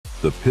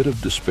the pit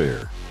of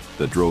despair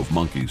that drove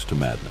monkeys to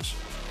madness.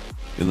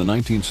 In the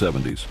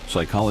 1970s,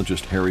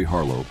 psychologist Harry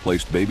Harlow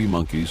placed baby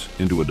monkeys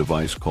into a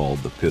device called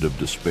the pit of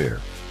despair.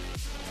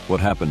 What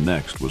happened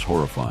next was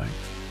horrifying.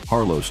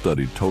 Harlow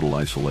studied total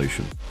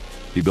isolation.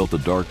 He built a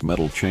dark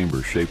metal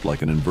chamber shaped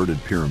like an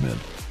inverted pyramid.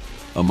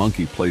 A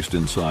monkey placed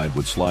inside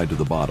would slide to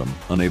the bottom,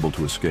 unable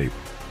to escape.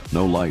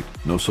 No light,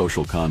 no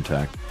social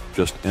contact,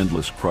 just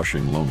endless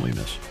crushing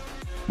loneliness.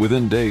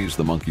 Within days,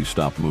 the monkeys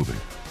stopped moving.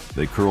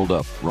 They curled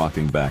up,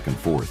 rocking back and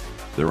forth.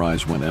 Their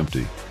eyes went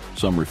empty.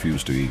 Some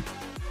refused to eat.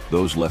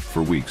 Those left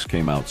for weeks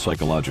came out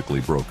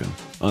psychologically broken,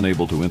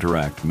 unable to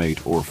interact,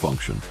 mate, or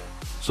function.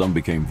 Some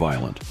became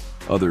violent.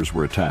 Others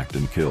were attacked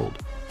and killed.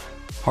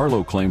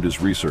 Harlow claimed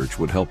his research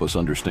would help us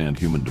understand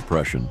human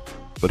depression,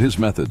 but his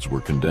methods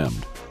were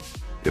condemned.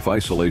 If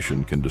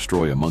isolation can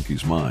destroy a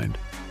monkey's mind,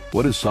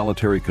 what is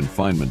solitary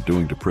confinement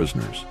doing to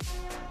prisoners?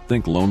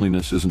 Think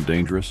loneliness isn't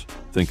dangerous?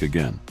 Think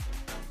again.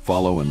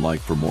 Follow and like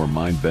for more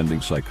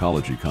mind-bending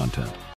psychology content.